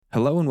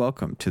Hello and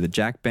welcome to the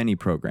Jack Benny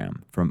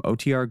program from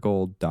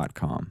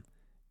OTRGold.com.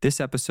 This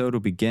episode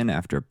will begin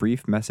after a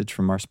brief message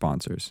from our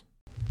sponsors.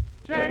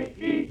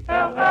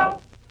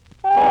 J-E-L-L.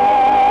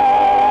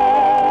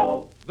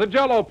 The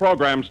Jell-O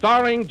program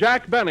starring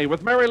Jack Benny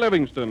with Mary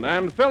Livingston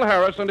and Phil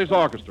Harris and his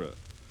orchestra.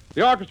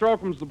 The orchestra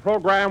opens the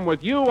program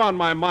with You on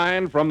My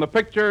Mind from the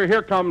picture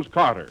Here Comes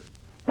Carter.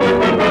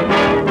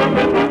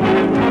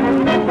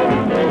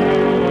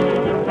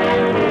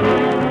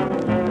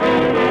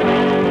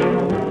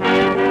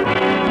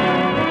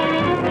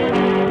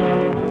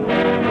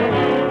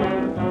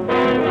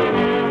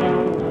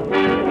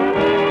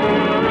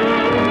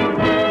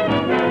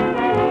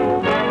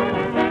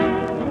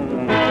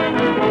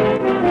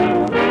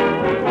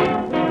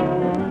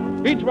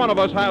 Each one of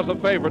us has a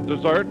favorite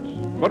dessert,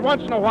 but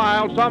once in a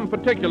while, some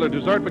particular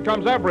dessert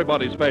becomes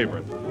everybody's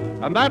favorite.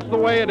 And that's the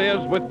way it is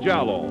with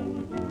Jell-O.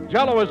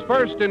 Jell-O is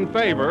first in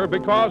favor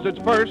because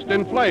it's first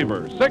in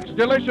flavor. 6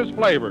 delicious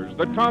flavors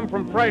that come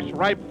from fresh,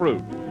 ripe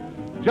fruit.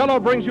 Jell-O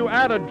brings you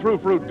added true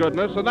fruit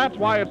goodness, and that's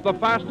why it's the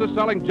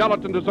fastest-selling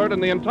gelatin dessert in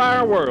the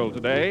entire world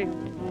today.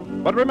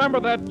 But remember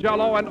that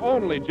Jell-O and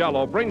only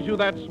Jell-O brings you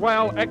that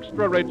swell,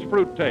 extra-rich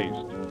fruit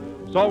taste.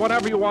 So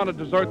whenever you want a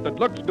dessert that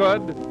looks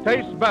good,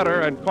 tastes better,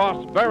 and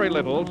costs very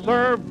little,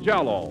 serve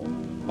Jell-O.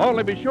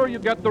 Only be sure you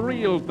get the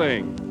real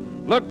thing.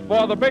 Look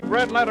for the big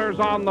red letters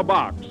on the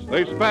box.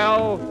 They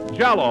spell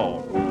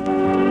Jell-O.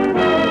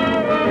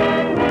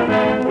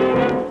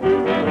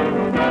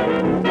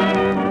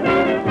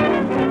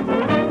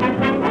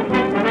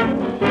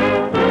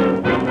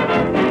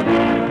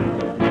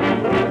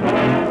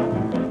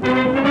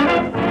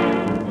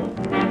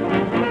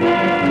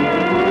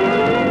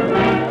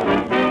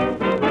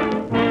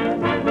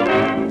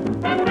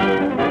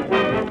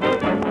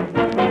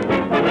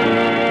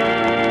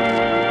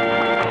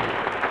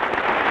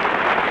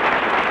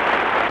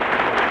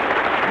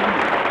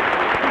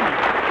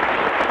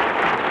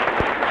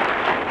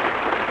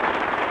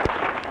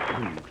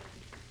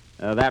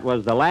 That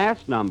was the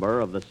last number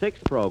of the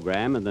 6th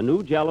program in the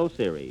new Jell-O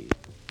series,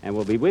 and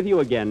we'll be with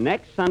you again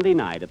next Sunday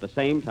night at the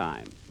same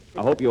time.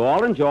 I hope you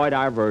all enjoyed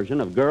our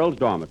version of Girls'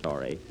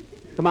 Dormitory.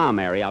 Come on,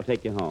 Mary, I'll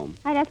take you home.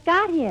 I just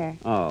got here.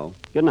 Oh,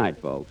 good night,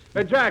 folks.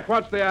 Hey, Jack,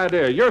 what's the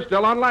idea? You're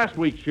still on last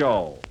week's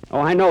show. Oh,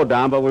 I know,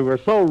 Don, but we were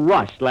so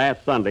rushed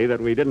last Sunday that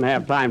we didn't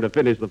have time to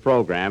finish the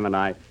program, and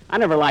I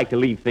never like to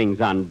leave things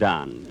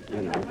undone,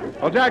 you know.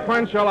 Well, Jack,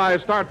 when shall I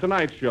start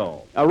tonight's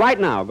show? Right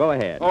now, go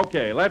ahead.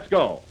 Okay, let's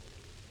go.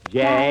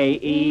 Jell-O.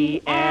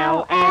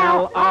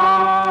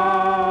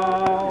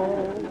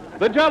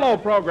 The Jell-O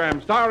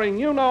program starring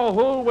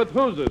you-know-who with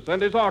Whozus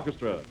and his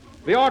orchestra.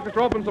 The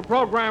orchestra opens the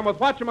program with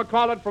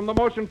whatchamacallit from the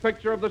motion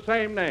picture of the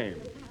same name.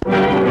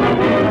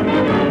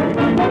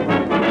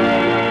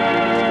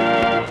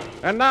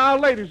 And now,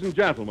 ladies and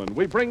gentlemen,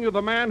 we bring you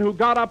the man who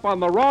got up on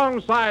the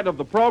wrong side of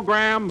the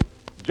program,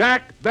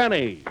 Jack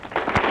Benny.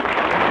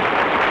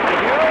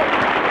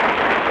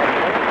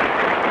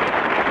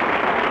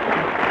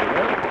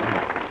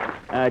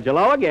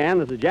 Jell-O again.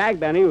 This is Jack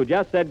Benny, who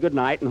just said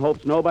goodnight and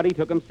hopes nobody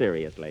took him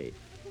seriously.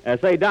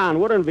 Say, Don,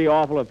 wouldn't it be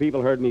awful if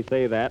people heard me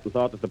say that and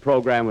thought that the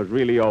program was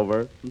really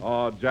over?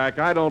 Oh, Jack,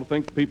 I don't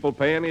think people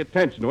pay any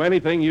attention to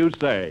anything you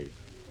say.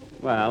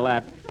 Well,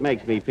 that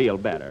makes me feel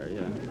better,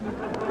 yeah.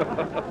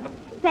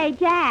 Say,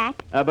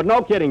 Jack. But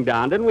no kidding,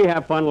 Don. Didn't we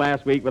have fun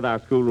last week with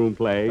our schoolroom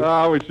play?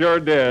 Oh, we sure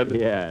did.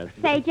 Yes.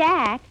 Say,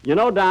 Jack. You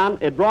know, Don,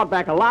 it brought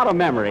back a lot of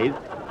memories,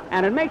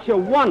 and it makes you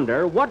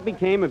wonder what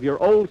became of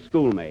your old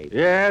schoolmates.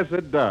 Yes,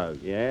 it does.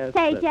 Yes.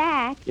 Say,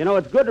 Jack. You know,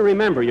 it's good to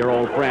remember your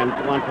old friends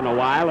once in a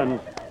while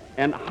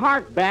and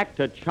hark back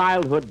to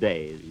childhood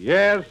days.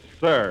 Yes,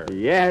 sir.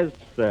 Yes,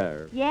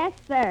 sir. Yes,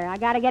 sir. I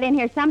got to get in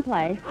here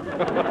someplace.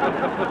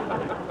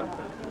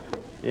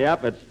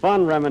 Yep, it's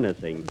fun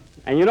reminiscing.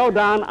 And you know,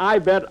 Don, I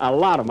bet a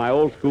lot of my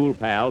old school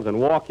pals in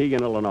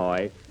Waukegan,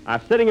 Illinois, are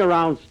sitting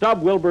around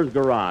Stub Wilbur's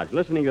garage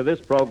listening to this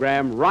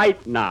program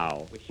right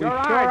now. We sure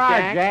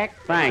are, Jack.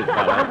 Thanks,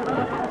 fella.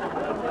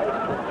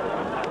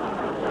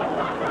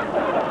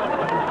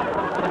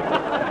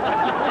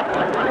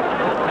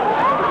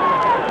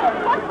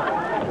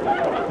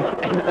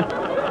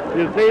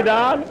 You see,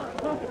 Don?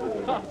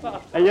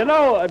 And you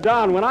know,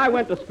 Don, when I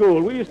went to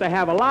school, we used to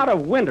have a lot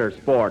of winter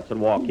sports in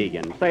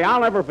Waukegan. Say, I'll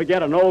never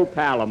forget an old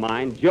pal of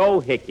mine, Joe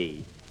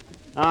Hickey.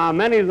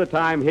 Many of the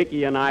time,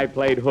 Hickey and I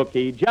played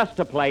hooky just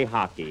to play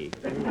hockey.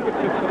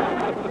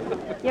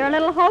 You're a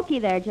little hokey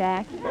there,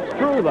 Jack. It's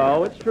true,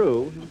 though. It's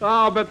true. Oh,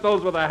 I bet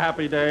those were the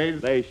happy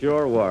days. They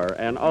sure were.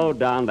 And, oh,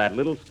 Don, that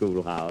little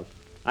schoolhouse.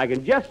 I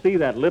can just see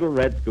that little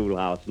red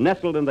schoolhouse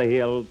nestled in the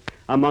hills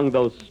among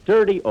those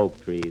sturdy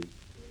oak trees.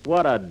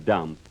 What a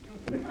dump.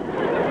 You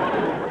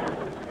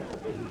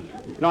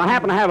know, I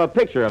happen to have a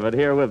picture of it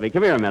here with me.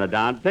 Come here a minute,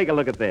 Don. Take a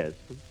look at this.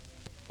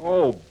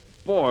 Oh,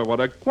 boy, what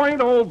a quaint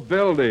old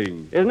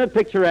building. Isn't it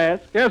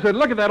picturesque? Yes, and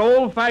look at that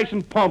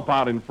old-fashioned pump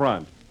out in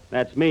front.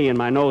 That's me, and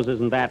my nose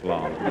isn't that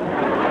long.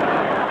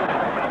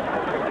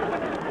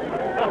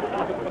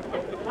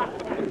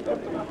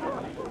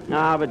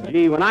 Ah, but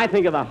gee, when I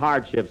think of the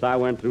hardships I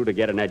went through to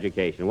get an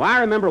education, well, I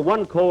remember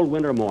one cold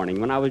winter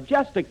morning when I was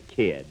just a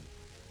kid.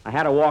 I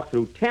had to walk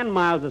through 10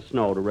 miles of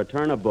snow to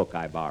return a book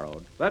I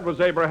borrowed. That was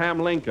Abraham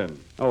Lincoln.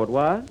 Oh, it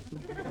was?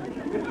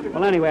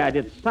 Well, anyway, I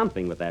did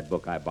something with that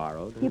book I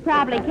borrowed. You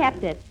probably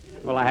kept it.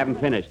 Well, I haven't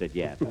finished it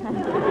yet.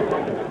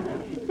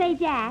 Say,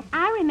 Jack,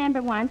 I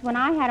remember once when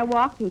I had to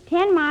walk through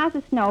 10 miles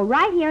of snow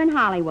right here in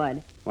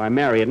Hollywood. Why,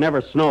 Mary, it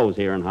never snows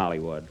here in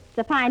Hollywood. It's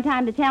a fine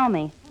time to tell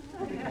me.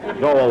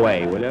 Go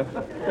away, will you?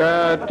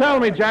 Tell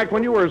me, Jack,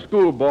 when you were a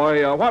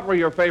schoolboy, what were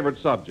your favorite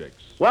subjects?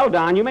 Well,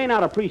 Don, you may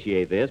not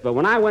appreciate this, but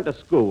when I went to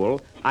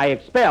school, I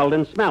excelled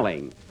in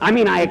spelling. I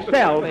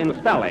excelled in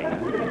spelling.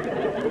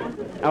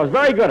 I was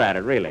very good at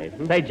it, really.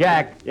 Say,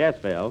 Jack, Yes,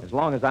 Phil. as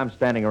long as I'm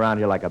standing around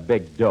here like a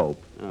big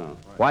dope, Oh.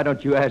 why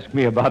don't you ask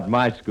me about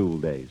my school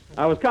days?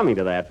 I was coming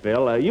to that,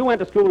 Phil. You went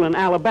to school in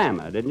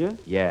Alabama, didn't you?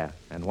 Yeah,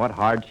 and what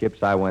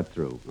hardships I went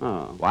through.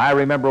 Oh. Why, I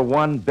remember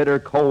one bitter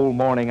cold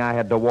morning I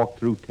had to walk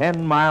through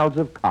 10 miles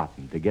of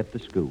cotton to get to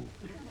school.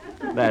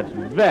 That's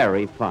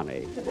very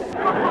funny.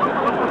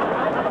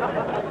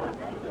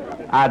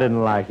 I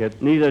didn't like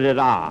it. Neither did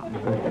I.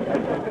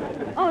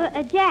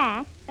 Oh,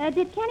 Jack,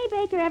 did Kenny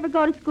Baker ever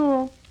go to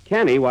school?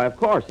 Kenny, why, of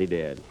course he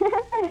did.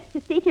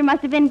 His teacher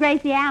must have been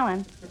Gracie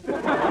Allen.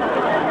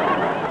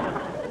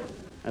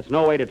 That's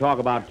no way to talk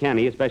about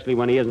Kenny, especially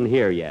when he isn't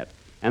here yet.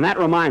 And that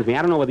reminds me,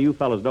 I don't know whether you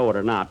fellas know it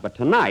or not, but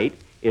tonight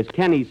is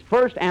Kenny's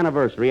first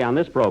anniversary on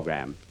this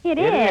program. It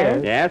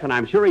is? Yes, and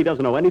I'm sure he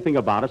doesn't know anything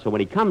about it, so when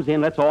he comes in,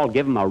 let's all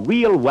give him a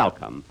real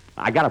welcome.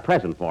 I got a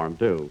present for him,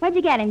 too. What'd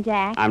you get him,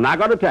 Jack? I'm not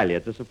going to tell you.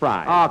 It's a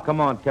surprise. Oh, come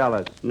on, tell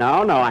us.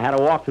 No, I had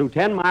to walk through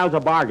 10 miles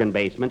of bargain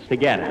basements to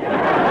get it.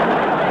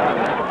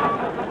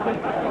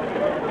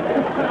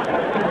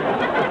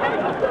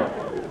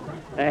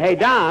 Hey,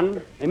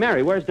 Don. Hey,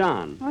 Mary, where's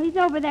Don? Oh, he's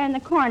over there in the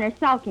corner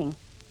sulking.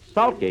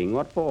 Sulking?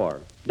 What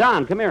for?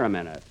 Don, come here a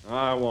minute.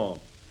 I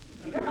won't.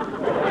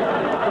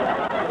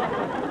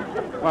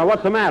 Well,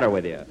 what's the matter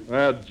with you?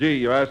 Well, gee,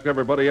 you asked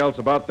everybody else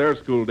about their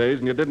school days,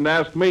 and you didn't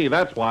ask me,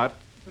 that's what.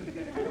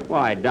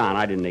 Why, Don,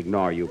 I didn't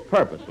ignore you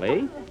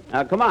purposely.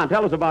 Come on,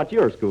 tell us about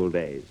your school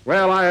days.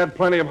 Well, I had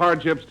plenty of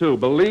hardships, too,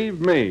 believe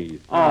me.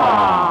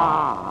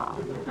 Ah.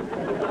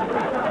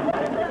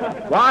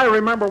 Well, I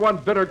remember one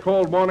bitter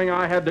cold morning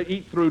I had to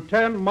eat through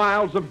 10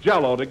 miles of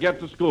Jell-O to get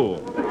to school.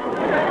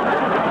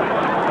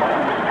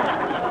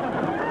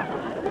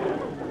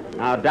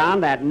 Now,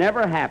 Don, that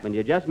never happened.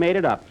 You just made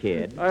it up,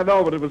 kid. I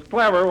know, but it was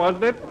clever,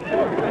 wasn't it?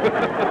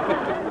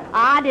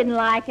 I didn't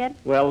like it.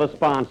 Well, the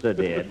sponsor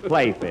did.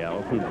 Play,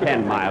 Phil.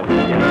 10 miles.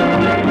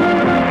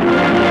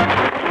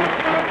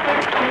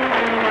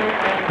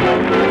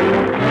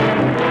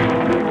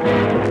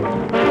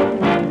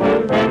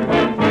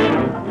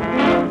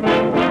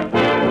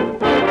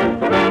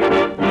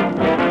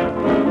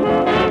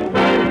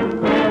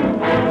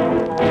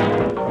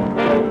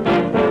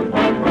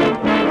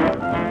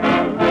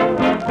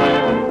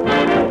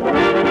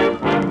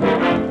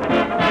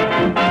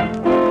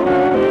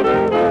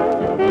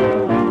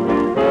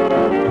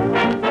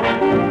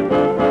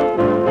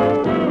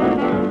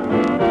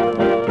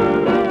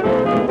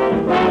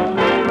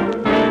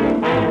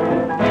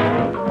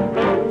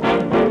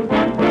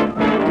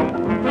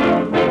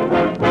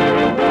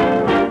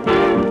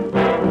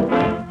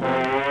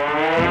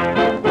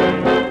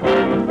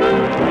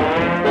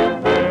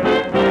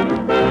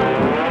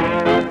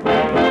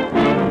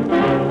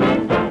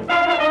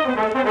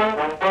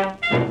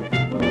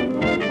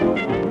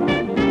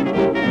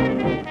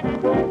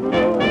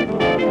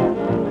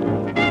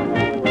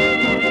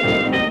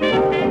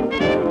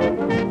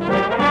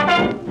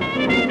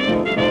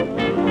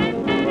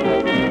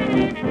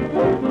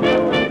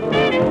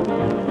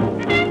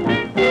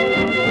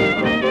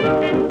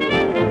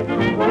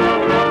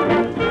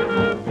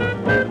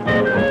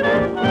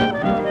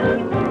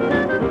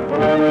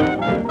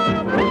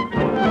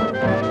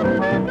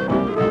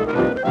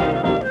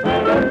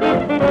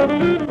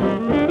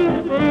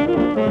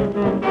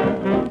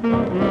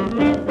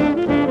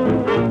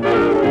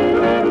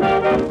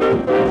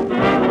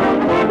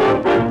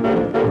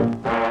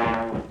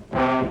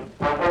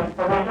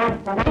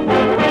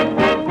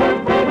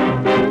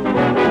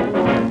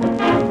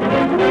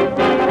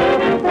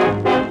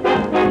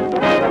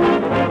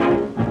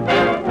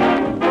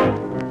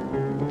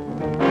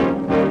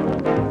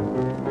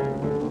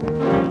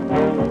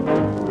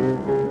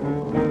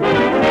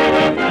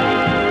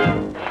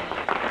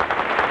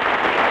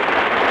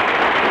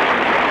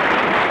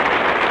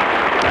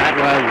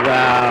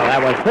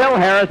 That was Phil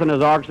Harris and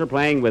his orchestra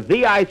playing with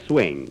The I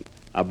Swing,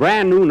 a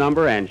brand new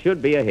number and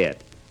should be a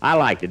hit. I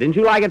liked it. Didn't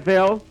you like it,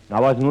 Phil? I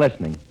wasn't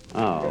listening.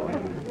 Oh.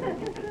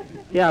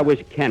 Yeah, I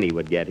wish Kenny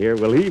would get here.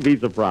 Will he be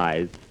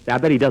surprised? I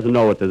bet he doesn't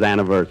know it's his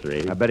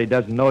anniversary. I bet he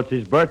doesn't know it's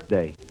his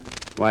birthday.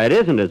 Why, it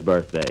isn't his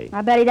birthday.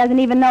 I bet he doesn't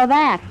even know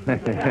that.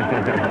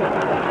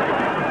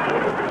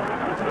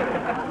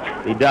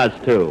 He does,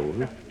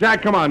 too.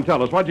 Jack, come on,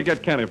 tell us. What'd you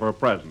get Kenny for a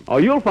present? Oh,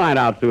 you'll find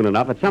out soon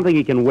enough. It's something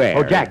he can wear.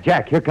 Oh,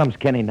 Jack, here comes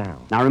Kenny now.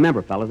 Now,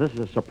 remember, fellas, this is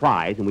a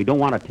surprise, and we don't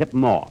want to tip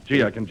him off.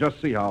 Gee, I can just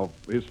see how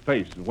his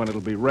face and when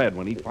it'll be red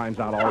when he finds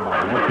out all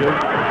about it, won't you?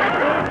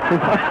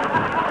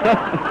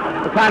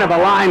 What kind of a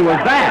line was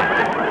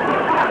that?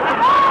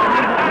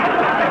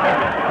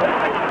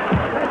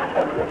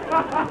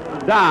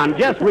 Don,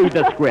 just read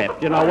the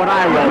script. You know, what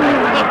I wrote.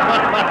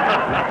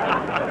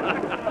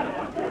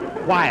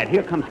 Quiet.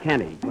 Here comes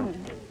Kenny.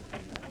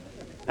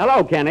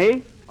 Hello,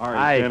 Kenny.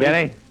 Hi,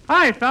 Kenny.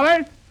 Hi,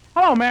 fellas.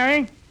 Hello,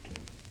 Mary.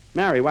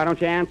 Mary, why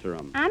don't you answer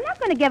him? I'm not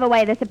going to give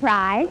away the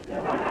surprise.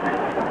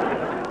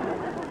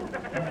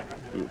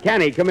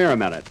 Kenny, come here a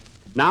minute.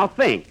 Now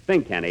think,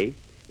 Kenny.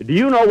 Do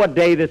you know what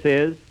day this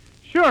is?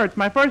 Sure, it's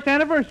my first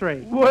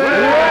anniversary. Well,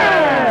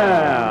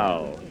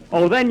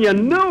 oh, then you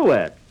knew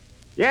it.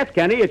 Yes,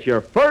 Kenny, it's your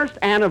first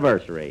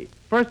anniversary.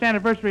 First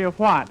anniversary of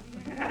what?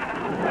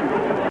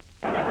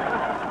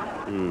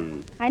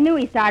 I knew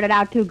he started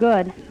out too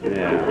good.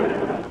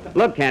 Yeah.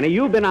 Look, Kenny,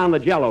 you've been on the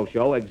Jell-O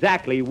show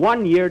exactly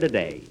 1 year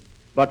today.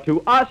 But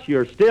to us,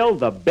 you're still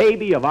the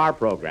baby of our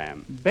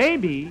program.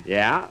 Baby?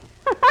 Yeah?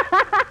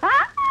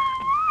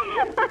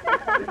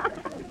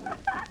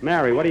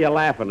 Mary, what are you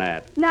laughing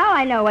at? Now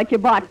I know what you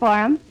bought for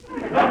him.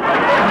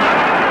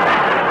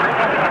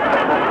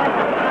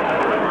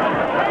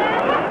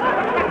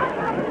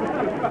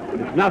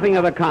 It's nothing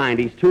of the kind.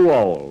 He's too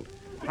old.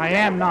 I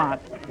am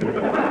not.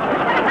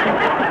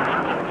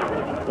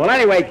 Well,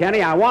 anyway,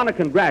 Kenny, I want to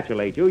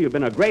congratulate you. You've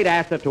been a great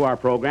asset to our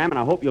program, and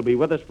I hope you'll be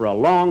with us for a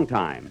long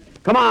time.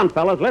 Come on,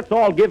 fellas, let's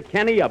all give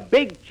Kenny a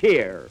big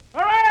cheer.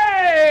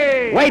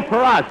 Hooray! Wait for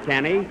us,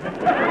 Kenny.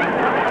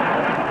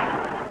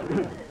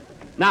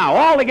 Now,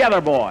 all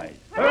together, boys.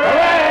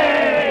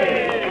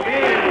 Hooray!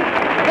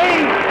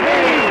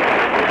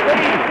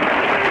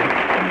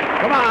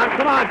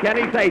 Come on,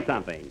 Kenny, say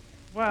something.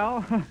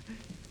 Well,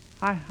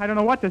 I don't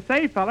know what to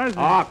say, fellas.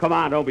 Oh, come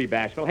on, don't be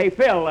bashful. Hey,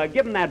 Phil,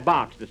 give him that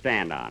box to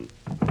stand on.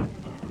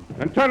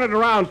 And turn it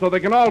around so they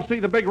can all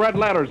see the big red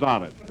letters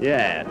on it.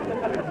 Yes.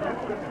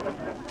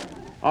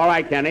 All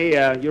right, Kenny,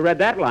 you read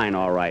that line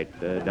all right,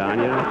 Don.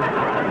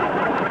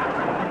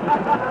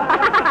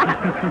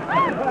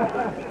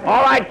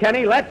 All right,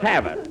 Kenny, let's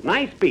have it.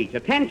 Nice speech.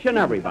 Attention,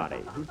 everybody.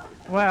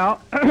 Well,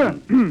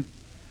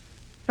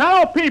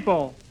 fellow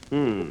people,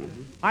 Hmm.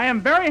 I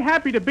am very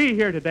happy to be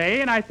here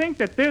today, and I think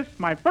that this,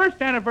 my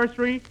first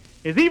anniversary,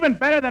 is even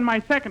better than my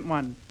second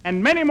one,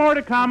 and many more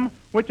to come,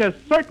 which is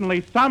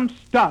certainly some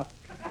stuff.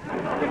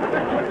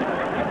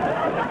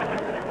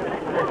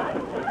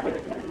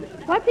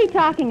 What's he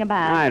talking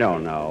about? I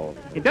don't know.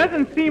 It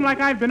doesn't seem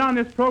like I've been on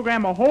this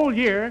program a whole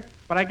year,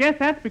 but I guess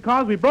that's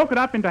because we broke it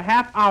up into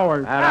half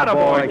hours.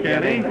 Attaboy,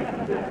 Kenny.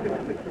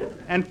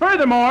 And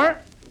furthermore,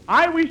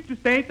 I wish to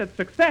state that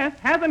success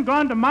hasn't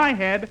gone to my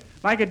head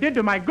like it did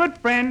to my good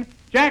friend,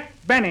 Jack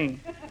Benny.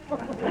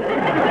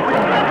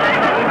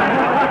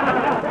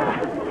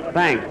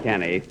 Thanks,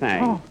 Kenny,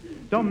 thanks. Oh,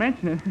 don't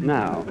mention it.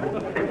 No.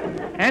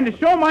 And to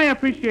show my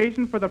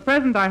appreciation for the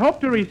present I hope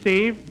to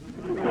receive,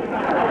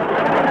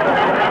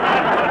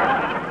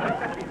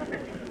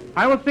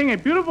 I will sing a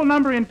beautiful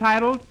number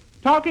entitled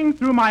Talking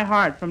Through My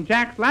Heart from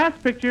Jack's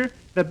last picture,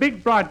 The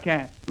Big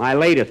Broadcast. My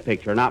latest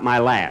picture, not my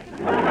last.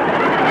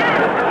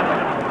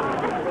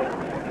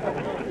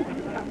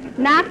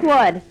 Knock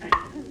wood.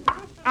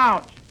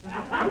 Ouch.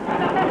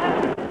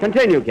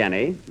 Continue,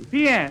 Kenny.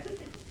 P.S.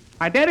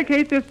 I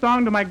dedicate this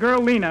song to my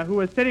girl Lena,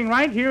 who is sitting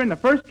right here in the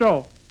first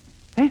row.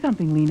 Say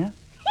something, Lena.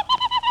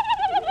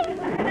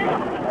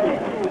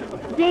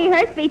 Gee,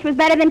 her speech was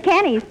better than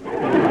Kenny's.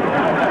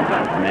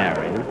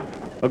 Mary.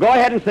 Well, go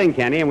ahead and sing,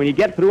 Kenny, and when you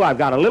get through, I've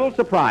got a little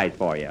surprise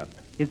for you.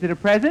 Is it a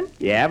present?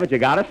 Yeah, but you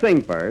got to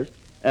sing first.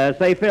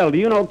 Say, Phil, do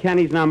you know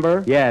Kenny's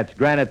number? Yeah, it's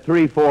granted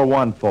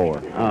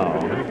 3414. Oh,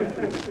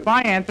 If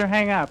I answer,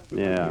 hang up.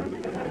 yeah.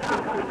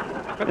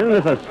 Isn't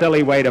this a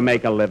silly way to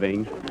make a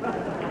living?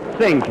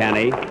 Sing,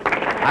 Kenny.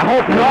 I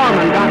hope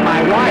Norman got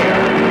my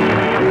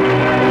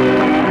wire.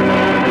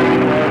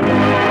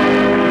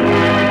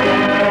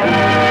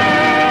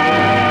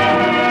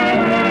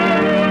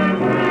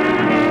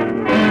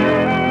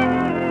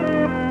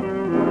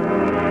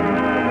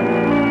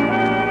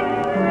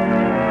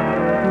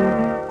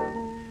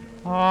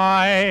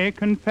 I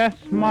confess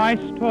my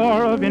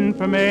store of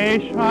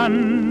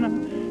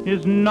information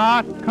is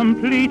not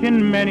complete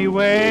in many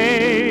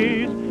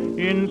ways.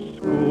 In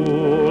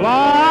school,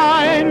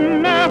 I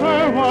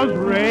never was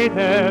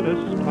rated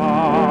a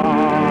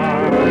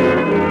star.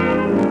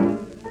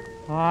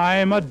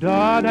 I'm a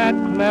dud at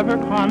clever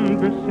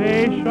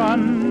conversation.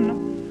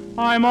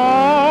 I'm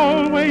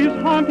always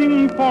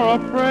hunting for a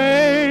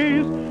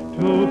phrase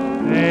to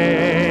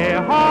say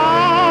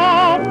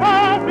how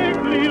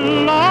perfectly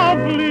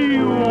lovely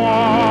you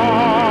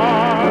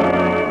are.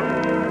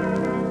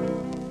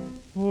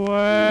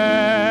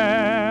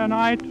 When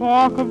I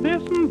talk of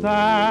this and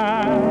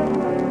that,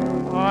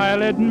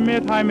 I'll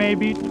admit I may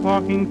be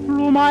talking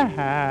through my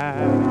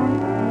hat.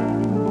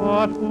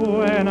 But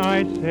when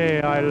I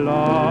say I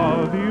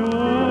love you,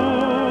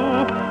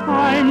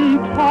 I'm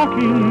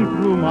talking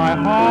through my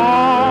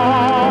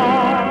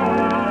heart.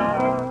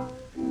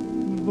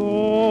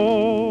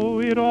 Though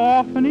it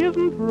often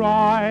isn't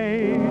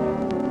right,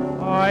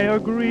 I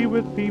agree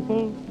with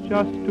people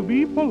just to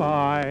be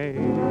polite.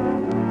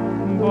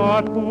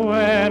 But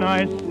when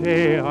I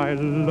say I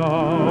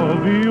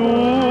love you,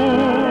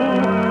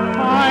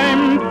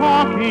 I'm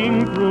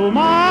talking through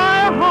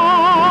my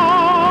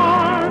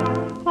heart.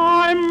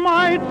 I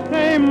might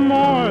say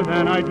more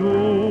than I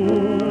do,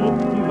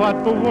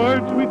 but the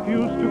words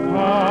refuse to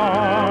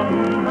come.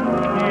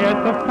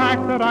 Yet the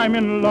fact that I'm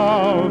in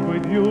love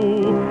with you,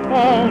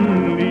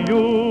 only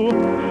you,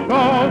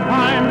 shows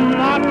I'm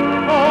not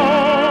so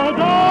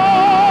dumb.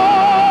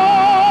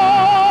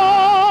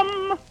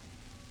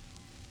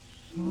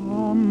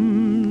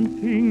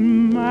 Something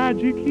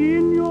magic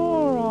in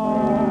your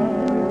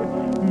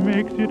eye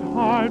makes it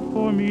hard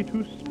for me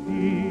to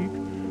speak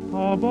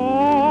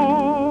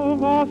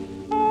above a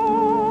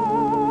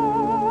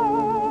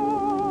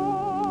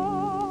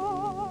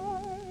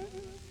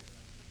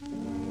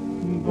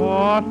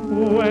But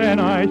when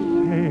I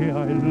say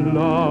I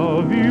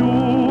love you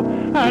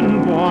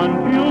and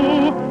want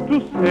you to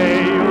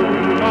say you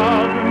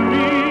love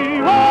me,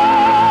 oh,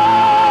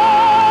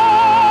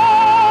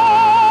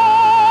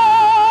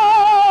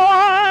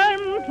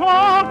 I'm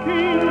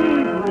talking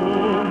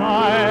through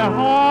my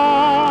heart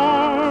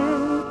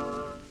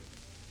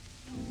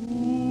to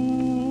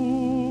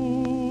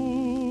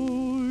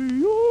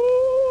you.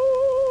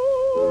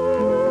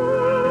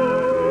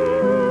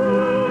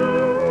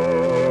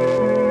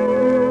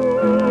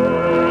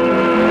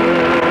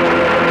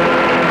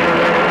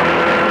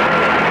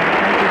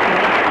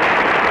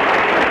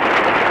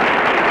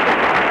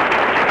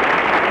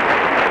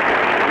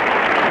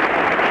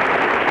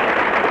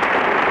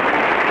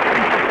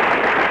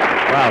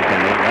 Well,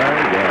 Kenny,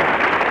 very good.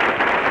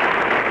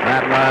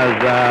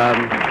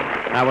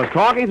 That was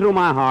Talking Through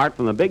My Heart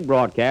from the big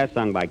broadcast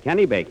sung by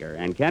Kenny Baker.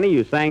 And, Kenny,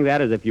 you sang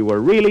that as if you were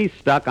really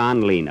stuck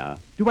on Lena.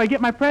 Do I get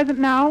my present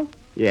now?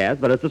 Yes,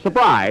 but it's a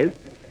surprise.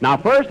 Now,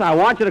 first, I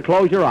want you to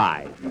close your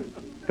eyes.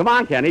 Come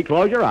on, Kenny,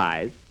 close your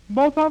eyes.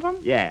 Both of them?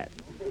 Yes.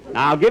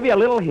 Now, I'll give you a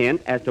little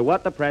hint as to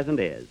what the present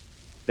is.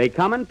 They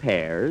come in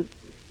pairs.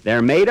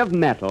 They're made of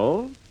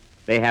metal.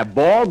 They have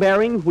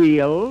ball-bearing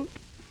wheels.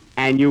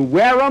 And you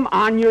wear them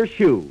on your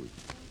shoes.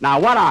 Now,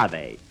 what are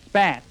they?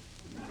 Spats.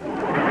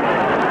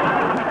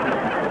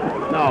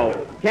 No,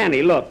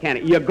 Kenny, look, Kenny,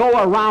 you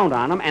go around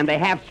on them, and they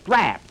have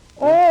straps.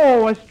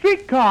 Oh, a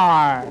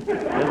streetcar. Isn't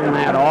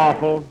that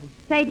awful?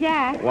 Say,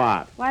 Jack.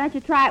 What? Why don't you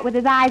try it with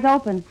his eyes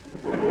open?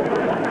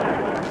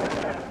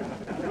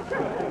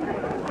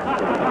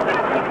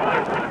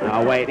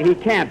 Now, wait, he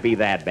can't be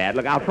that bad.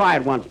 Look, I'll try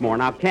it once more.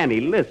 Now,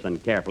 Kenny, listen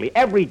carefully.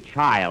 Every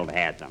child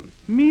has them.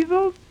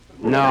 Measles?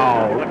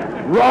 No.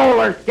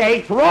 Roller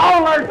skates!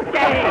 Roller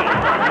skates!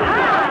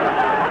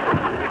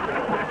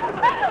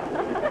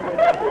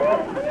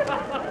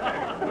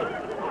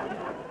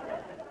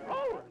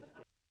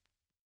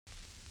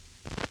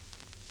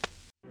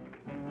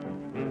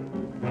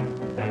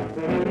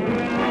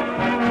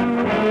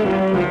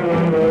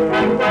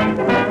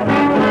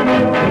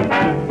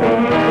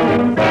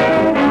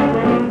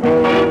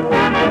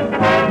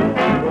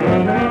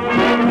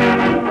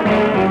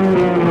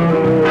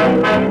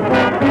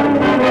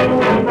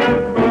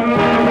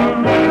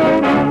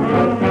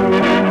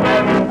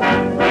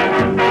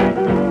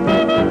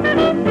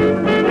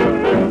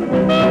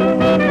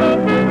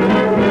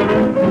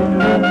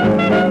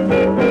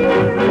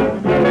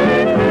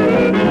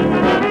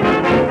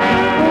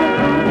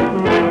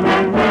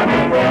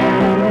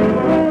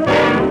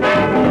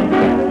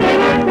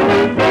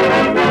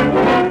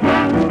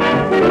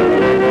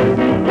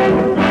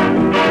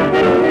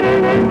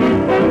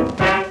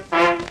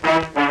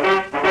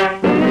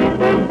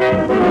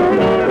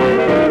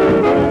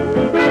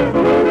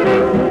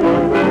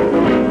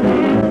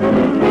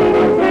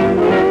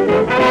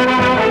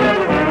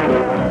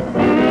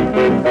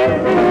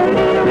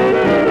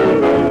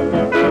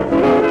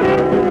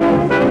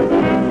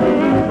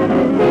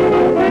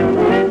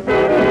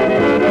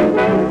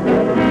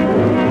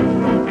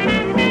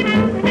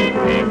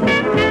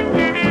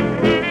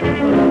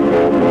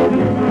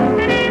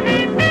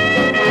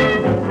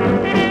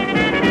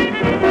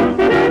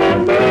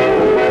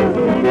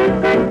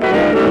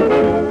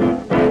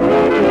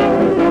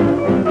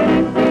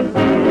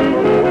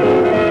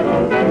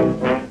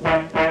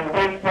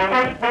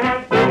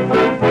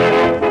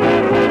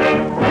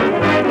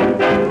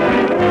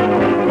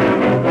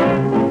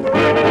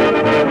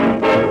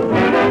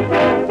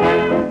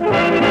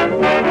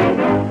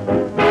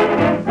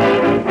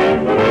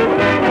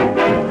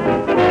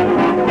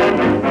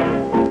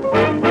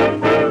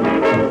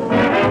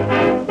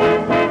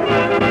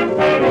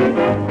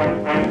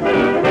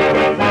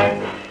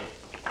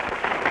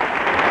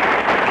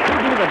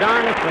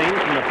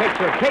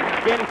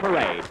 Pigskin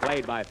Parade,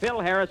 played by Phil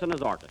Harris and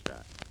his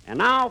orchestra. And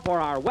now for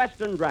our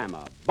Western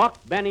drama, Buck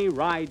Benny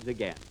Rides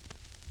Again.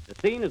 The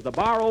scene is the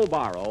Barrow,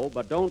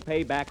 but don't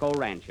pay back O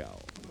Rancho.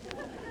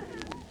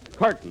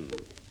 Curtain,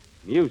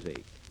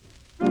 music.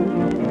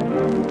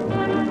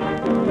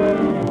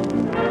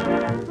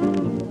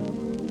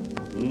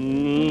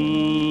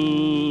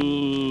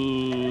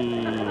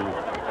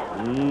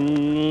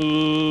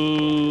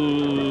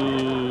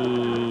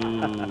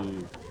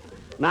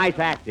 Nice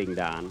acting,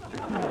 Don.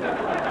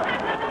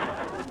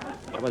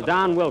 It was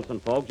Don Wilson,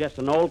 folks, just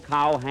an old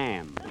cow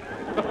ham.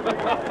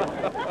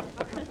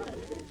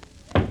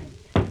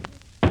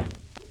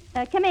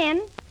 Come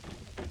in.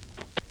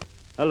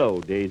 Hello,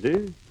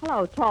 Daisy.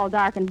 Hello, tall,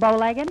 dark, and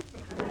bow-legged.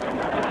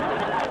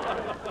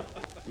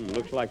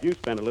 Looks like you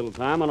spent a little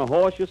time on a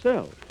horse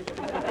yourself.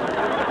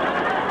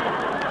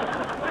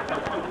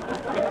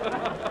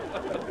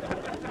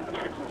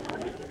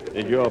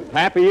 Is your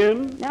pappy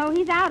in? No,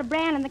 he's out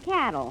branding the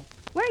cattle.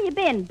 Where you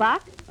been,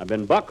 Buck? I've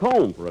been buck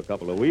home for a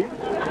couple of weeks.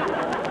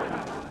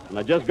 And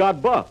I just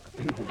got buck.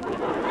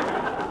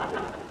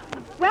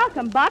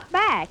 Welcome, Buck,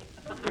 back.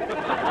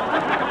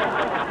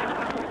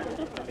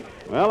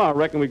 Well, I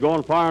reckon we're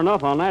going far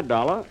enough on that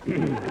dollar.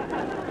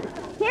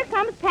 Here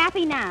comes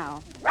Pappy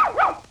now.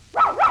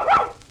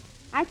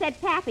 I said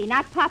Pappy,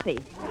 not Puppy.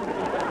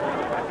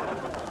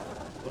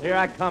 Well, here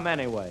I come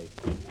anyway.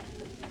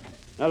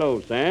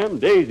 Hello, Sam.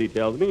 Daisy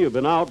tells me you've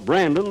been out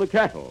branding the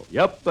cattle.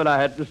 Yep, but I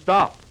had to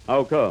stop.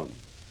 How come?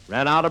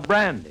 Ran out of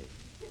brandy.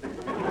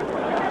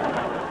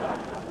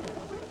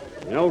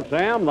 You know,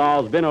 Sam,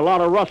 there's been a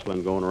lot of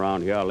rustling going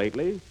around here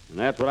lately, and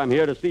that's what I'm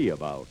here to see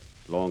about,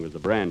 as long as the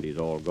brandy's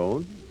all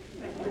going.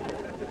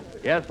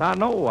 Yes, I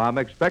know. I'm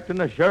expecting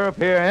the sheriff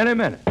here any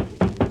minute.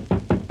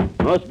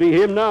 Must be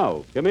him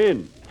now. Come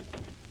in.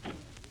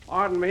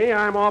 Pardon me,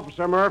 I'm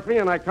Officer Murphy,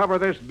 and I cover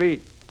this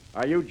beat.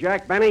 Are you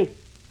Jack Benny?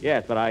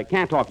 Yes, but I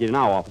can't talk to you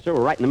now, officer.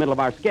 We're right in the middle of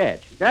our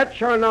sketch.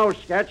 Sketch or no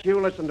sketch, you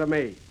listen to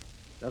me.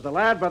 Does a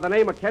lad by the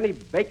name of Kenny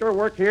Baker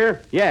work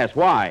here? Yes,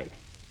 why?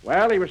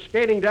 Well, he was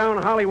skating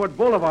down Hollywood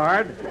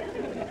Boulevard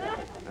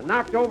and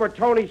knocked over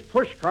Tony's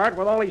pushcart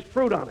with all his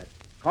fruit on it,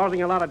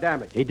 causing a lot of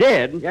damage. He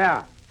did?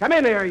 Yeah. Come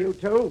in here, you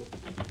two.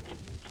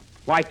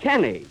 Why,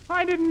 Kenny.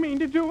 I didn't mean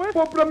to do it.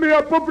 Popra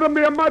mia,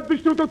 ma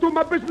vissuto tu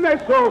ma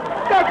businesso.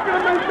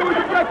 Sacramento is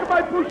the rest of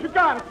my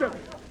pushcart.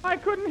 I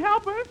couldn't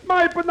help it.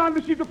 My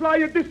banana, she's a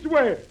flyer this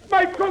way.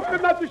 My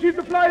coconut, she's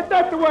a flyer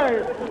that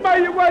way.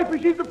 My wife,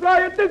 she's a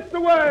flyer this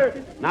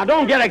way. Now,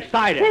 don't get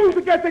excited. Who's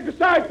to get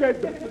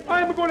excited?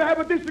 I'm going to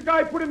have this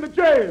guy put in the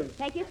jail.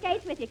 Take your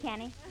skates with you,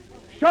 Kenny.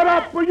 Shut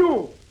up for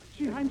you.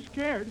 Gee, I'm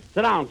scared.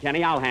 Sit down,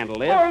 Kenny. I'll handle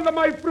this. All of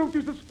my fruit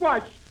is a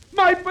squash.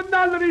 My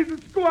banana is a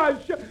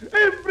squash.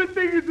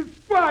 Everything is a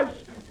squash.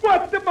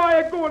 What am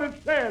I going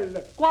to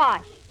sell?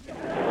 Squash.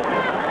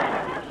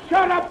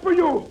 Shut up for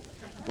you.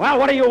 Well,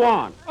 what do you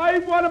want? I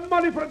want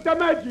money for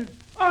damages.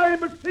 I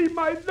must see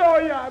my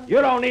lawyer.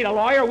 You don't need a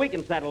lawyer. We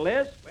can settle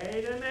this.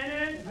 Wait a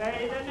minute.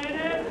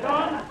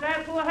 Don't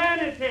settle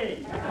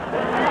anything.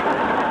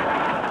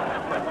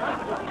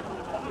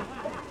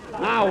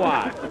 Now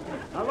what?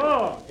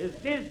 Hello, is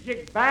this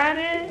Jick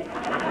Barney?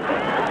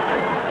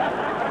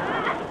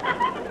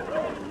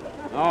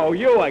 Oh,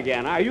 you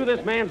again. Are you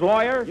this man's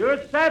lawyer? You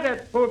said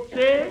it,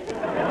 Poopsie.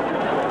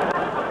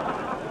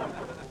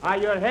 Are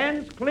your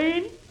hands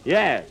clean?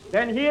 Yes.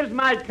 Then here's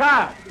my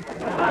card.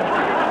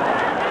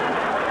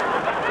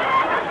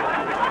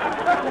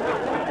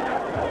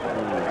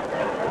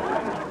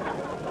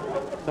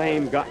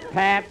 Same guy.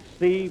 Pat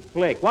C.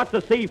 Flick. What's the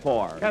C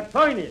for?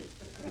 Catoinis.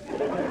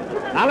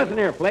 Now, listen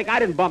here, Flick. I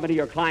didn't bump into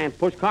your client's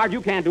push card.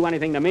 You can't do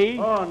anything to me.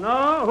 Oh,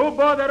 no? Who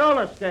bought the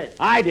roller skate?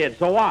 I did,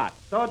 so what?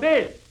 So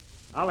this.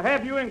 I'll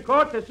have you in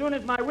court as soon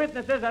as my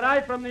witnesses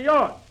arrive from New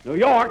York. New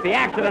York, the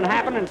accident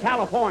happened in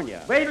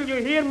California. Wait till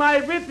you hear my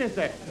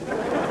witnesses.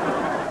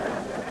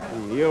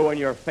 You and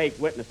your fake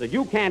witnesses.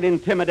 You can't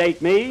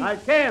intimidate me. I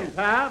can,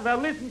 pal. Well,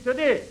 listen to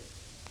this.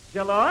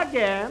 Hello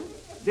again.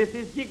 This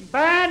is Jick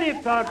Barney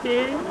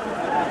talking.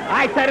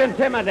 I said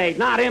intimidate,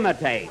 not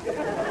imitate.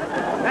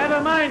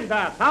 Never mind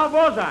that. How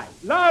was I?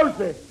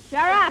 Lousy.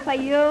 Shut up, are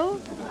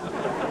you?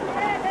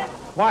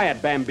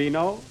 Quiet,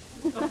 Bambino.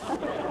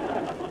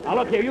 Now,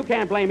 look here, you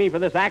can't blame me for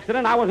this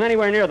accident. I wasn't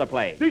anywhere near the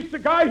place. This the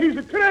guy, he's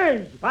a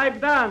craze. Pipe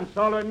down,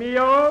 solo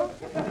mio.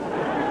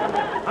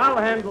 I'll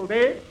handle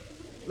this.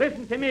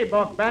 Listen to me,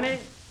 Buck Benny.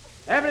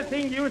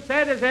 Everything you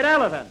said is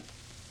irrelevant.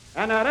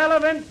 And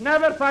irrelevant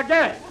never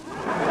forget.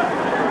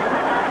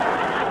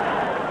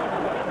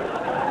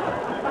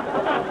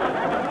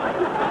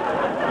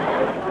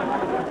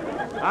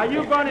 Are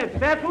you going to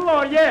settle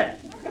or yes?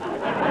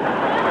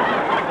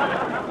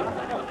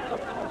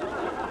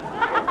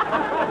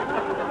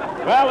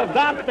 Well, if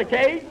that's the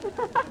case,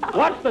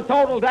 what's the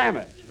total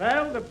damage?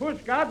 Well, the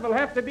pushcart will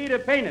have to be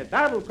repainted.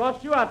 That'll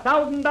cost you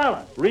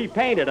 $1,000.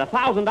 Repainted.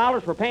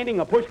 $1,000 for painting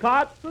a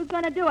pushcart? Who's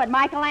going to do it,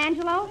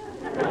 Michelangelo?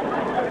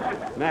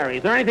 Mary,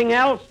 is there anything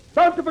else?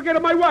 Don't forget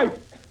of my wife.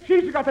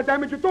 She's got the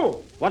damage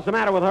too. What's the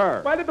matter with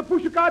her? While the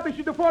pushcart,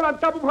 she fall on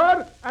top of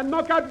her and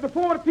knock out the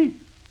 4 teeth.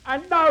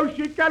 And now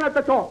she cannot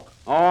talk.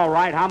 All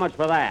right, how much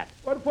for that?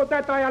 But for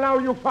that, I allow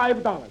you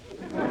 $5.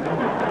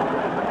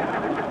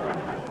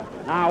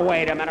 Now,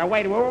 wait a minute.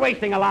 We're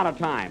wasting a lot of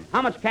time.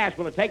 How much cash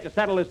will it take to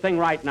settle this thing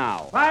right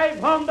now?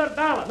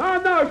 $500.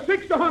 No,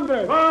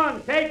 600. Go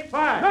on, take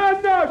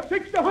 5. No,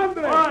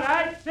 600. All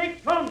right,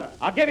 600.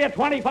 I'll give you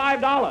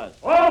 $25.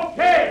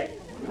 Okay.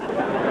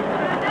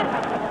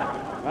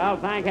 Well,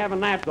 thank heaven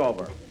that's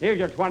over. Here's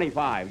your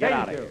 25. Get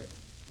out of here.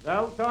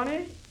 Well,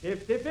 Tony,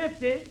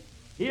 50-50.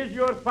 Here's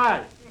your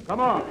 5. Come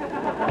on.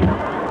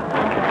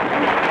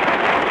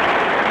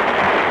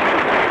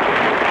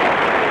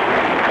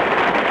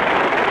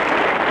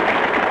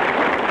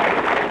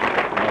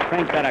 I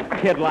think that a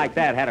kid like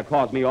that had to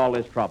cause me all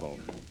this trouble.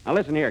 Now,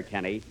 listen here,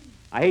 Kenny.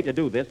 I hate to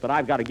do this, but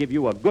I've got to give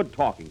you a good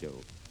talking to.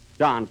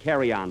 Don,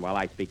 carry on while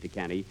I speak to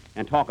Kenny,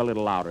 and talk a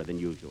little louder than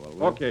usual.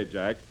 Okay,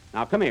 Jack.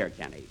 Now, come here,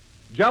 Kenny.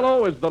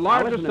 Jello is the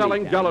largest listen to me,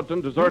 selling Kenny.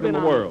 gelatin dessert You've in been the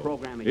on this world.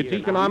 program a It's year now.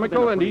 economical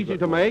You've been a and pretty easy good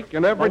to cook. make,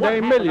 and Well, every what day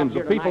happened millions up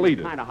here of people tonight eat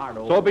is it. kinda hard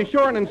to So be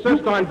sure and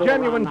insist on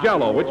genuine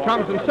Jello, which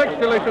comes in 6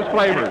 delicious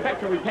flavors: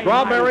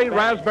 strawberry,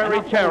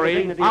 raspberry,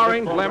 cherry,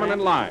 orange, lemon,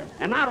 and lime.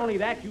 And not only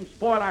that, you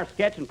spoiled our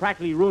sketch and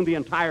practically ruined the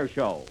entire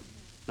show.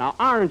 Now,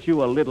 aren't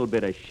you a little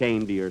bit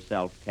ashamed of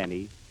yourself,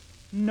 Kenny?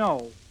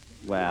 No.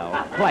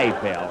 Well, play,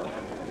 Phil.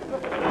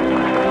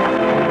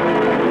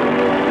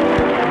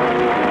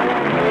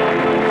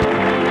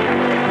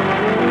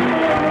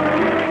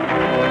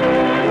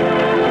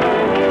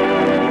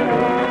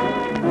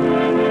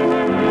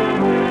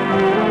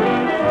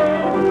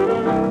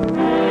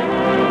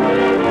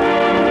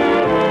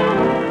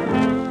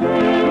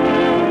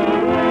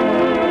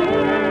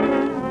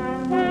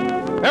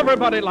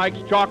 Everybody likes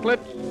chocolate.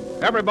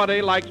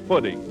 Everybody likes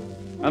pudding.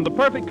 And the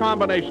perfect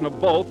combination of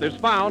both is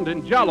found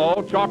in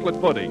Jello chocolate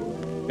pudding.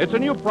 It's a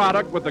new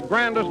product with the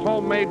grandest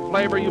homemade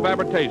flavor you've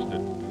ever tasted.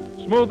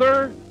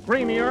 Smoother,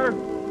 creamier,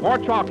 more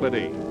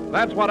chocolatey.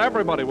 That's what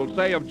everybody will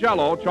say of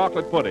Jello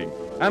chocolate pudding.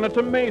 And it's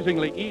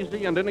amazingly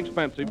easy and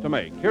inexpensive to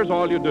make. Here's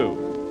all you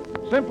do.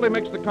 Simply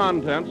mix the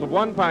contents of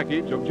 1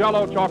 package of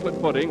Jello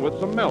chocolate pudding with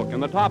some milk in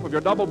the top of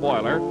your double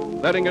boiler,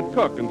 letting it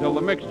cook until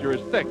the mixture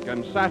is thick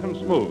and satin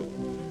smooth.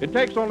 It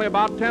takes only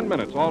about 10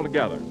 minutes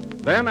altogether.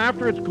 Then,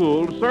 after it's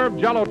cooled, serve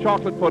Jello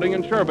chocolate pudding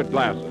in sherbet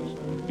glasses.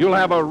 You'll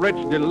have a rich,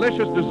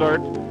 delicious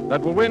dessert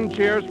that will win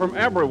cheers from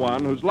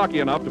everyone who's lucky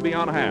enough to be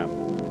on hand.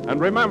 And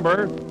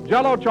remember,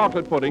 Jello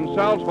chocolate pudding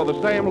sells for the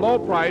same low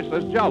price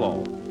as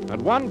Jello,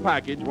 and 1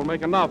 package will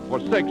make enough for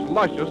 6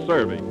 luscious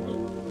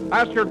servings.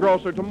 Ask your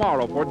grocer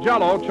tomorrow for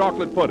Jello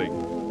chocolate pudding,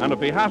 and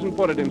if he hasn't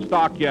put it in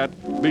stock yet,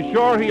 be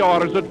sure he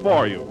orders it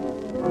for you.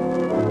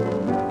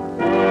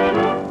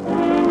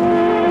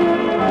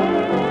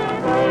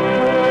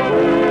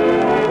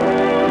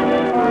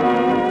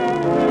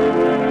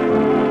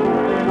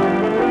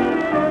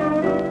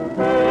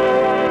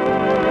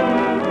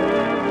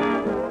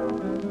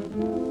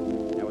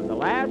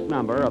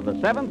 Number of the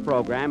 7th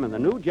program in the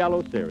new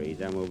Jello series,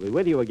 and we'll be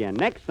with you again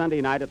next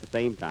Sunday night at the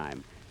same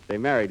time. Say,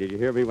 Mary, did you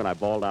hear me when I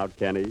bawled out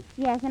Kenny?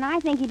 Yes, and I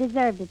think he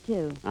deserved it,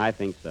 too. I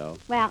think so.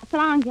 Well, so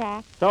long,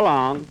 Jack. So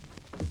long.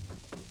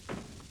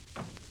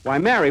 Why,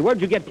 Mary, where'd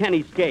you get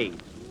Kenny's skates?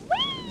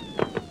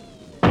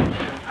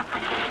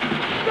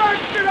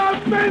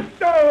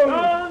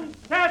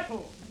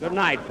 Good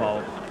night,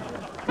 folks.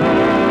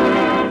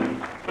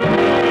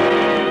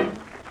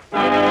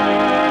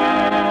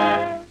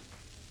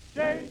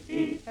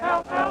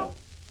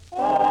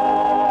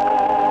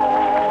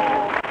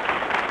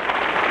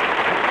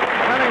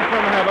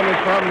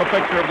 From the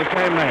picture of the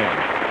same name.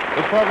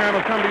 This program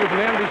has come to you from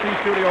the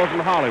NBC studios in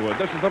Hollywood.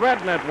 This is the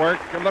Red Network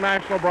of the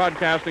National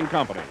Broadcasting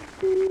Company.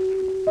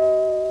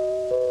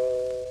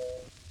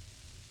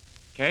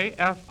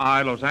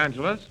 KFI Los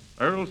Angeles,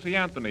 Earl C.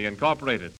 Anthony, Incorporated.